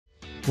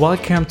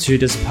Welcome to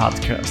this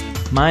podcast.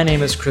 My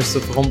name is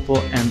Christoph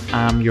Rumpel and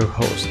I'm your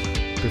host.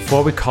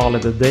 Before we call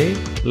it a day,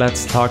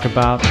 let's talk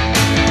about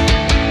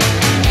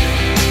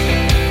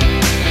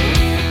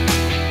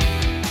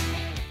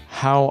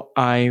how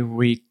I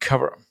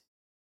recover.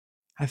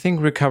 I think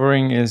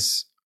recovering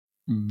is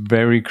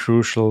very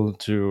crucial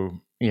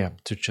to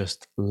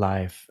just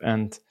life,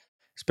 and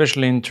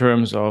especially in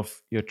terms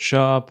of your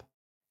job,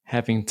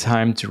 having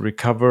time to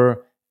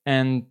recover,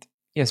 and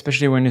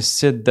especially when you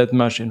sit that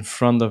much in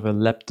front of a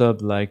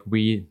laptop like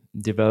we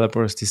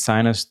developers,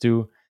 designers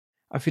do.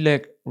 I feel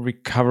like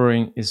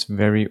recovering is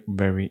very,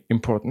 very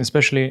important,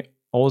 especially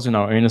also in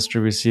our industry.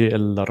 We see a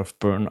lot of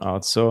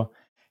burnout. So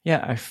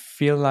I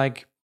feel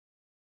like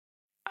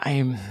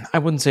I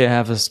wouldn't say I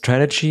have a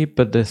strategy,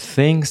 but the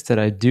things that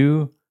I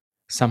do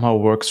somehow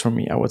works for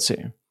me, I would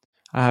say.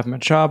 I have my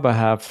job, I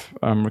have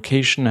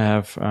vacation, I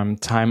have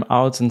time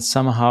out, and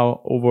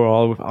somehow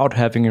overall, without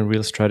having a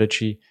real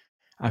strategy,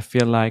 I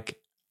feel like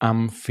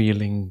I'm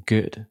feeling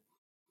good.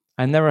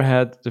 I never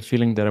had the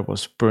feeling that I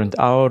was burnt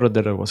out or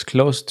that I was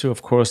close to.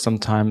 Of course,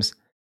 sometimes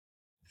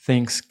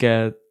things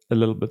get a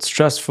little bit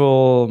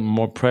stressful,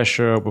 more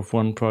pressure with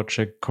one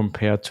project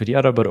compared to the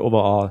other, but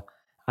overall,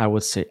 I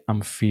would say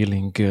I'm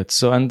feeling good.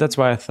 And that's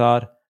why I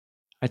thought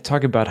I'd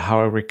talk about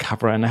how I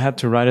recover, and I had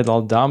to write it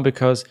all down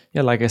because,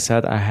 like I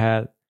said,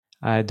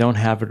 I don't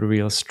have a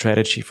real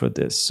strategy for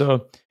this.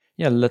 So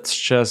let's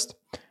just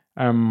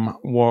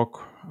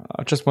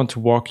I just want to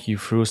walk you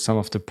through some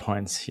of the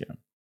points here.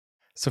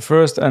 So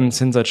first, and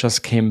since I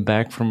just came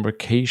back from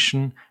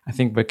vacation, I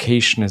think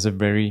vacation is a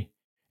very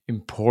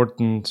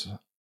important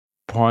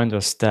point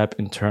or step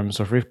in terms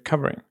of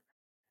recovering.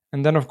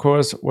 And then, of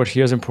course, what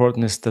here is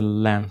important is the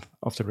length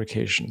of the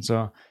vacation.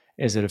 So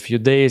is it a few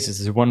days?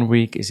 Is it 1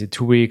 week? Is it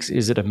 2 weeks?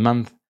 Is it a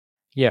month?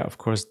 Yeah, of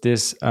course,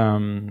 this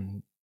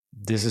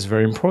is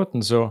very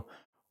important. So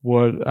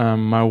what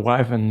my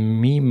wife and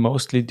me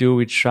mostly do,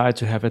 we try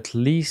to have at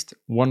least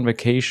one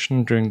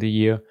vacation during the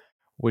year,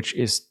 which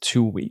is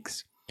 2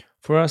 weeks.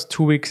 For us,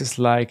 2 weeks is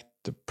like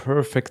the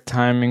perfect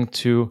timing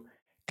to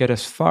get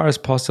as far as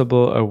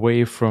possible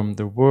away from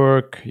the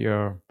work,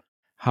 your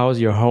house,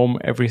 your home,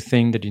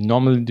 everything that you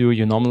normally do,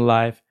 your normal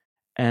life,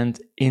 and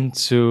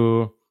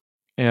into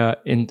a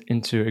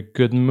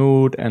good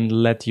mood, and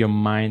let your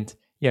mind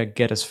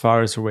get as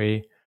far as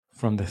away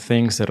from the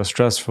things that are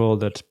stressful,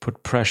 that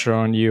put pressure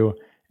on you.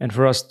 And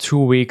for us, 2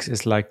 weeks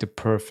is like the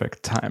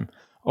perfect time.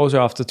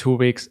 Also, after 2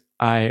 weeks,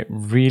 I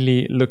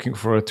really looking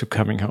forward to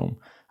coming home.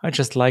 I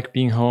just like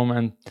being home,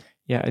 and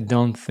I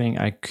don't think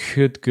I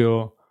could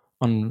go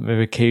on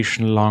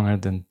vacation longer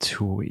than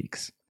 2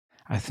 weeks.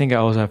 I think I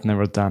also have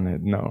never done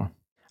it, no.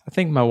 I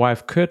think my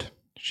wife could.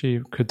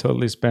 She could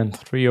totally spend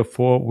 3 or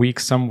 4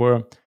 weeks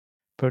somewhere.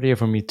 But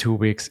for me, 2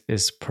 weeks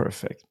is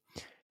perfect.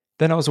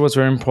 Then also what's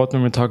very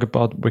important when we talk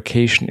about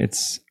vacation,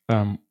 it's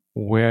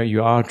where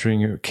you are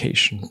during your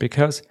vacation.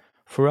 Because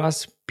for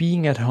us,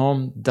 being at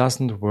home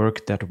doesn't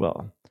work that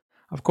well.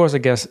 Of course, I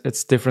guess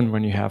it's different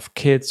when you have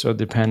kids or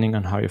depending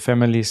on how your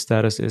family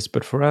status is.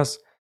 But for us,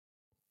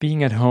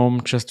 being at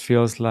home just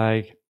feels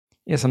like,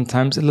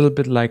 sometimes a little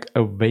bit like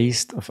a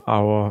waste of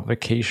our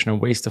vacation, a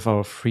waste of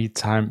our free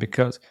time,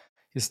 because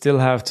you still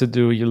have to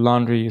do your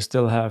laundry, you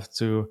still have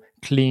to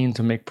clean,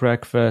 to make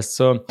breakfast.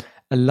 So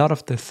a lot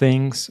of the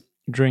things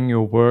during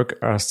your work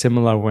are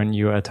similar when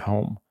you're at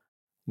home,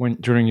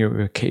 during your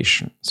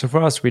vacation. So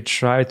for us, we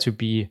try to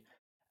be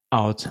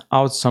out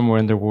somewhere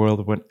in the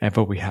world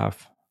whenever we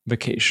have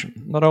vacation.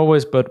 Not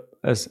always, but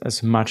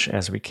as much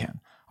as we can.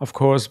 Of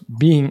course,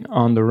 being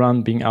on the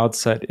run, being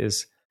outside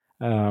is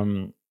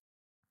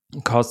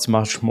costs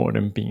much more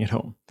than being at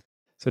home.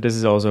 So this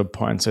is also a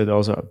point. So it's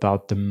also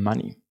about the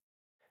money.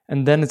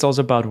 And then it's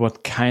also about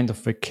what kind of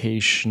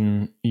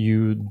vacation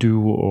you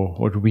do or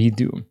what we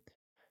do.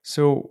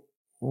 So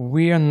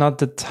we are not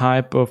the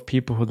type of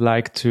people who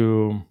like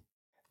to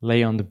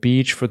lay on the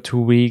beach for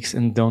 2 weeks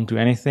and don't do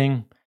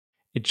anything.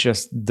 It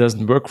just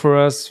doesn't work for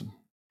us.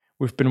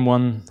 We've been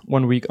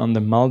one week on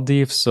the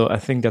Maldives, so I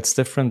think that's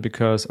different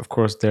because, of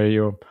course, there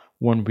you're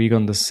 1 week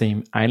on the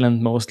same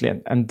island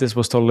mostly. And this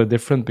was totally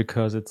different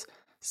because it's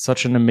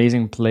such an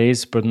amazing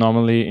place. But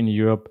normally in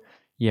Europe,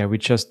 we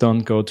just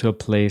don't go to a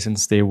place and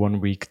stay 1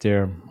 week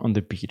there on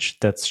the beach.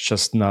 That's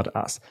just not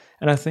us.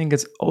 And I think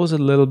it's also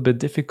a little bit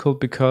difficult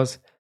because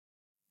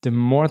the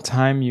more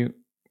time you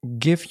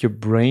give your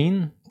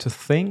brain to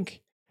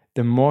think,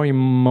 the more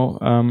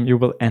you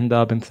will end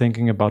up in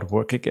thinking about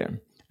work again.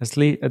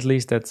 At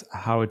least that's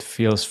how it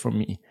feels for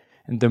me.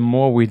 And the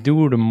more we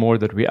do, the more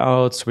that we're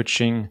out,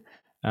 switching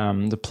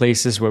the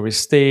places where we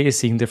stay,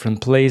 seeing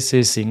different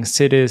places, seeing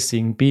cities,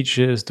 seeing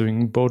beaches,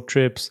 doing boat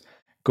trips,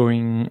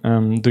 doing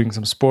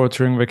some sport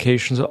during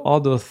vacations,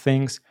 all those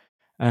things.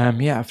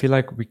 I feel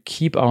like we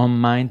keep our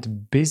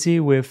mind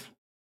busy with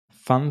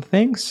fun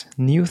things,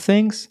 new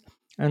things,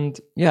 and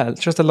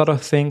just a lot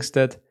of things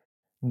that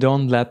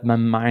don't let my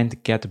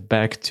mind get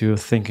back to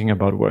thinking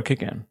about work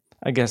again.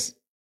 I guess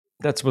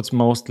that's what's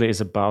mostly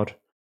is about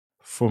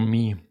for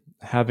me,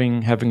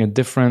 having a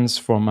difference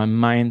for my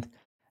mind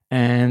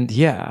And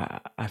yeah,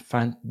 I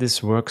find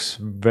this works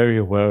very,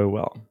 very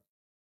well.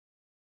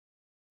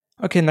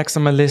 Okay, next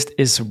on my list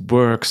is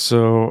work.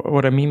 So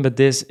what I mean by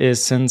this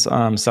is, since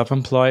I'm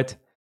self-employed,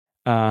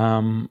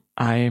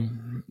 I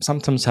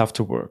sometimes have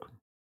to work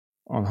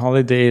on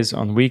holidays,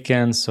 on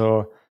weekends.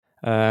 So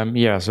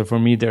so for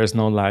me, there's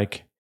no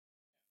like,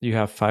 you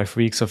have 5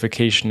 weeks of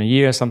vacation a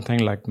year, something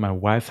like my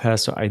wife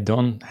has. So I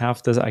don't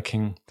have this. I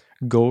can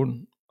go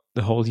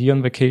the whole year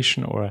on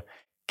vacation, or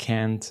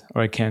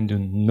I can do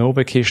no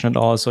vacation at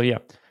all. So yeah,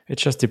 it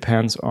just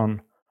depends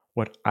on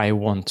what I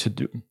want to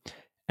do.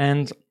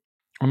 And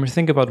when we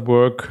think about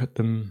work,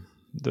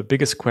 the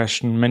biggest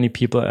question many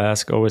people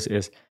ask always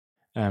is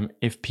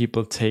if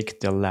people take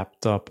their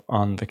laptop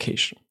on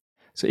vacation.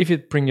 So if you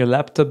bring your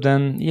laptop,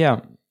 then yeah,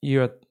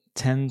 you're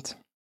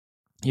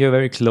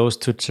very close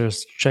to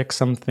just check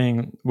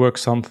something, work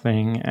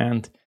something.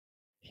 And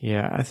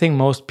yeah, I think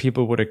most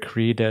people would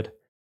agree that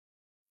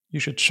you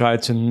should try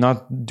to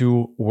not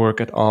do work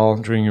at all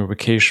during your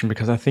vacation,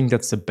 because I think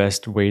that's the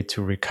best way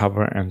to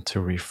recover and to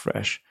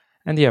refresh.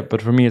 And yeah,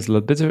 but for me, it's a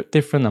little bit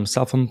different. I'm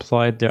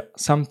self-employed. There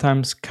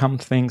sometimes come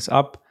things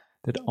up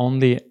that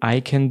only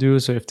I can do.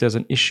 So if there's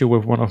an issue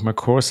with one of my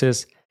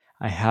courses,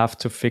 I have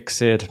to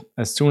fix it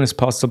as soon as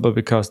possible,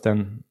 because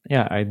then,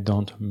 yeah, I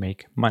don't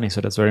make money.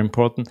 So that's very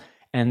important.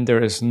 And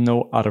there is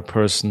no other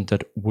person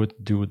that would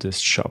do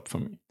this job for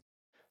me.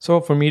 So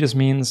for me, this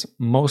means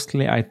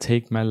mostly I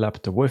take my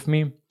laptop with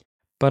me,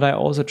 but I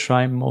also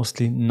try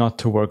mostly not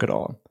to work at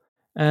all.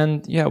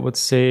 And yeah, I would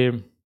say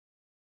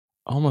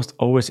almost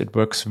always it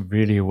works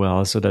really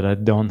well, so that I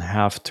don't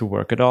have to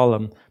work at all.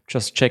 I'm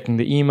just checking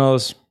the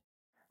emails,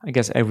 I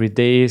guess, every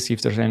day, see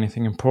if there's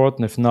anything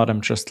important. If not,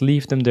 I'm just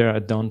leave them there. I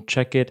don't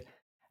check it.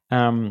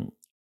 I'm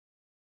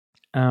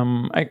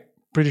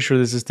pretty sure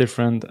this is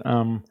different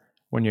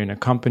when you're in a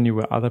company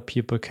where other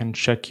people can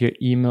check your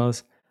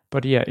emails.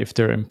 But yeah, if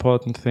there are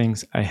important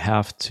things, I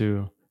have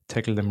to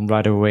tackle them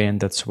right away, and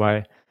that's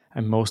why I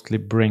mostly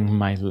bring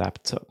my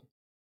laptop.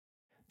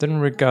 Then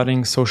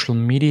regarding social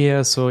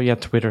media, so yeah,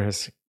 Twitter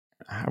is,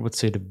 I would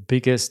say, the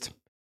biggest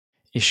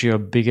issue, or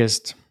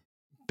biggest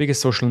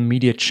social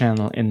media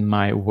channel in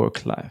my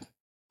work life.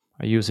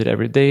 I use it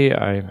every day.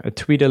 I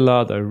tweet a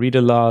lot, I read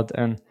a lot,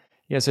 and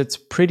yes, it's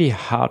pretty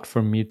hard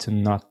for me to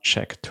not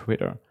check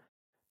Twitter.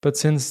 But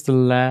since the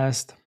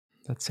last,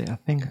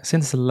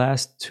 since the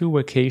last 2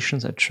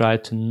 vacations, I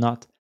tried to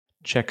not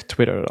check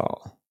Twitter at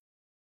all.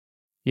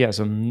 Yeah,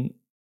 so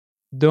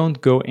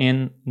don't go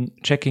in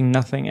checking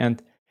nothing.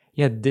 And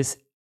yeah,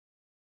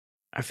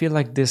 I feel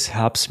like this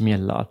helps me a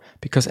lot,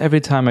 because every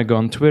time I go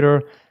on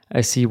Twitter,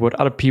 I see what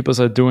other people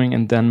are doing,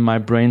 and then my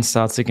brain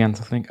starts again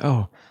to think,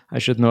 oh, I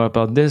should know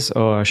about this,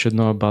 or I should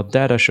know about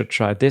that, I should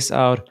try this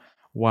out.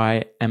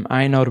 Why am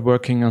I not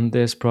working on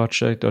this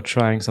project, or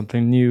trying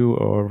something new,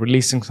 or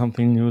releasing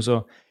something new?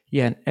 So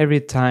yeah, and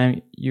every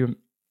time you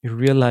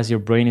realize your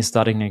brain is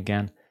starting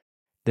again,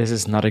 this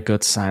is not a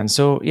good sign.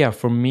 So yeah,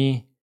 for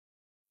me,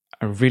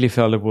 I really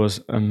felt it was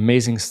an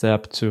amazing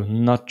step to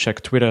not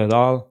check Twitter at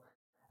all.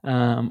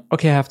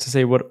 Okay, I have to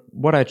say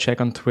what I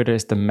check on Twitter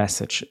is the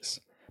messages,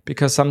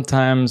 because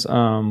sometimes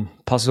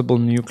possible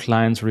new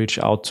clients reach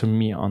out to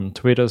me on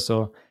Twitter.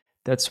 So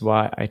that's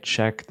why I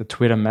check the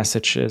Twitter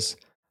messages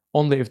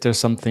only if there's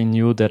something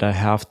new that I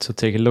have to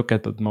take a look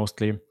at, but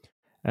mostly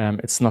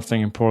it's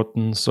nothing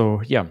important.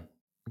 So yeah,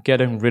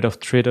 getting rid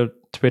of Twitter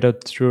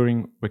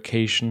during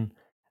vacation,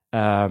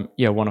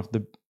 one of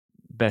the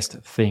best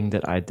thing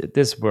that I did.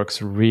 This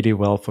works really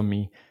well for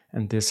me,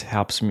 and this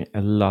helps me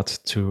a lot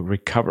to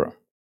recover.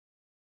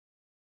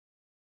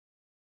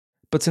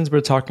 But since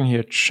we're talking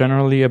here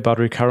generally about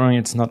recovering,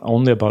 it's not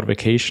only about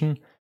vacation.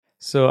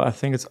 So I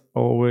think it's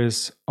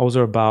always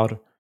also about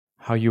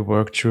how you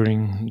work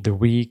during the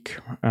week.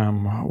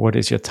 What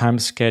is your time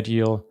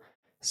schedule?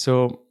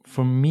 So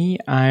for me,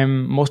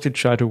 I'm mostly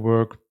try to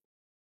work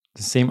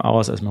the same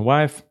hours as my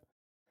wife.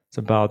 It's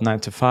about 9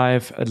 to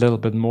 5, a little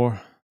bit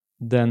more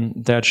than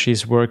that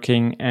she's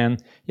working.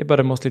 And yeah, but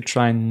I mostly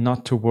try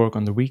not to work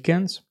on the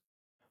weekends,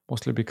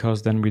 mostly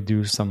because then we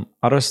do some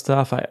other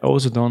stuff. I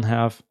also don't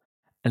have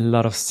a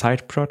lot of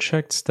side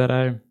projects that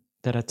I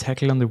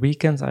tackle on the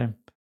weekends. I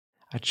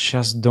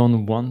just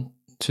don't want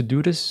to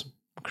do this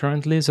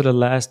currently. So the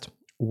last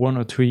 1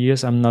 or 2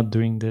 years, I'm not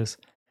doing this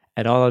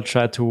at all.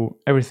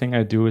 Everything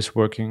I do is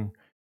working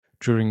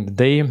during the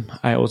day.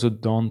 I also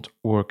don't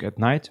work at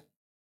night.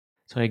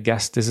 So I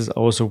guess this is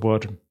also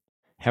what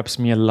helps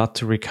me a lot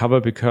to recover,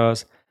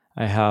 because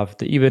I have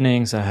the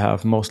evenings, I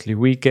have mostly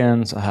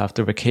weekends, I have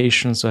the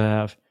vacations, I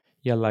have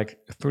like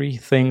 3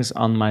 things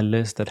on my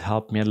list that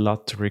help me a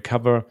lot to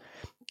recover,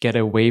 get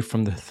away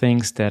from the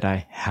things that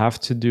I have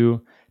to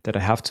do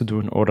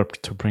in order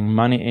to bring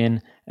money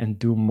in, and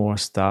do more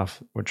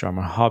stuff which are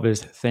my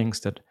hobbies, things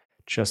that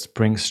just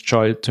brings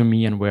joy to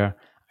me and where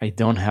I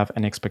don't have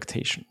any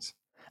expectations.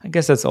 I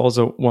guess that's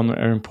also one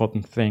very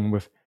important thing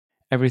with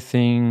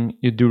everything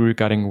you do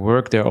regarding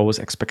work. There are always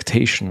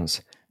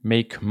expectations.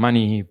 Make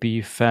money,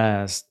 be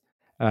fast,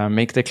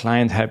 make the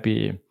client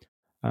happy,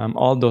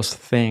 all those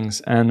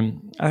things.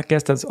 And I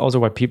guess that's also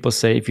why people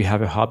say if you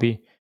have a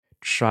hobby,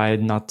 try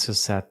not to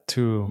set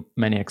too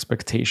many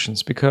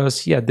expectations,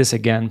 because this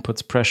again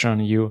puts pressure on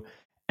you,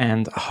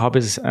 and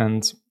hobbies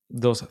and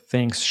those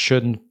things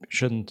shouldn't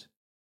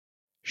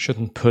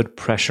put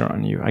pressure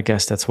on you. I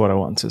guess that's what I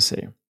want to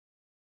say.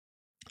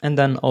 And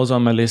then also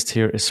on my list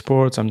here is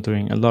sports. I'm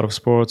doing a lot of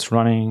sports,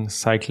 running,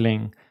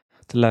 cycling.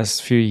 The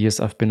last few years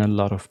I've been a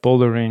lot of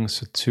bouldering,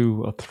 so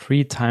 2 or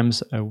 3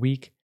 times a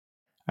week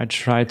I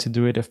try to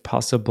do it if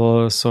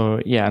possible. So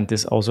and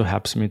this also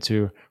helps me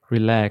to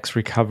relax,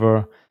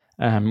 recover,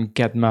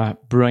 get my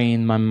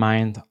brain, my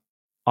mind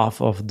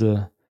off of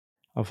the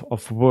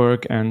of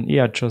work, and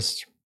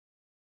just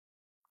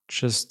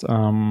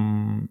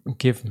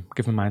give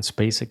my mind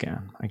space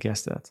again. I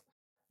guess that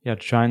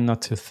trying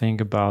not to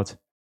think about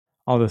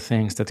all the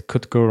things that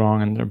could go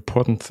wrong and the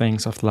important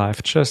things of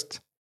life.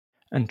 Just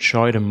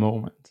enjoy the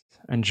moment.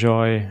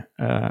 Enjoy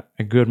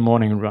a good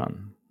morning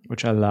run,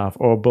 which I love,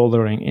 or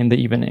bouldering in the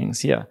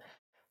evenings.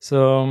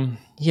 So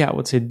I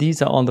would say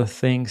these are all the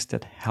things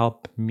that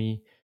help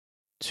me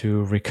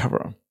to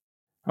recover.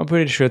 I'm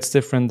pretty sure it's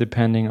different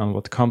depending on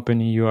what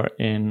company you are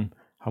in,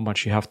 how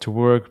much you have to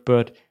work,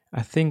 but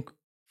I think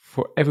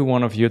for every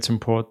one of you, it's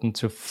important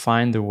to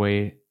find a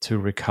way to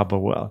recover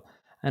well.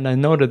 And I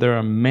know that there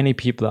are many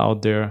people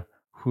out there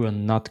who are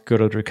not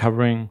good at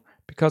recovering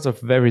because of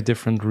very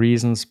different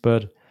reasons,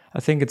 but I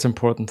think it's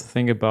important to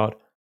think about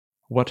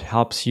what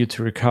helps you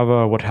to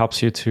recover, what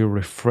helps you to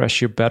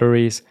refresh your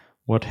batteries,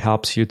 what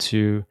helps you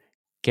to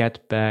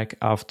get back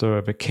after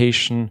a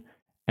vacation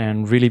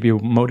and really be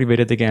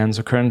motivated again.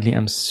 So currently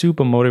I'm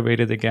super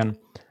motivated again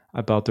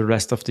about the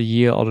rest of the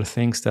year, all the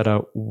things that I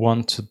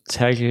want to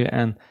tackle.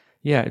 And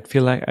I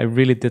feel like I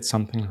really did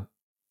something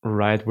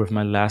right with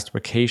my last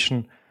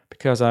vacation,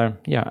 because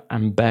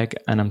I'm back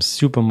and I'm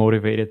super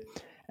motivated.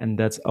 And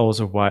that's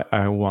also why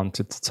I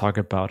wanted to talk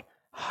about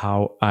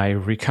how I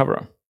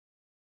recover.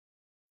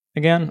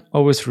 Again,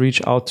 always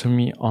reach out to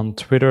me on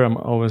Twitter. I'm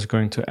always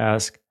going to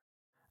ask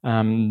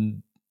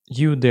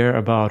you there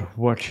about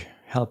what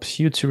helps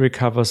you to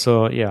recover.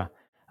 So I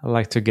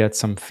like to get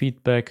some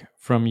feedback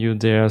from you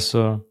there.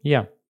 So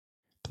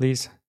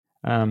please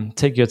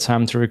take your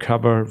time to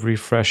recover,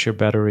 refresh your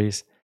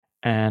batteries,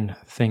 and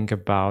think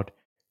about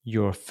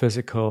your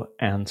physical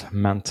and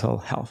mental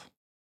health.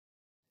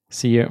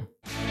 See you.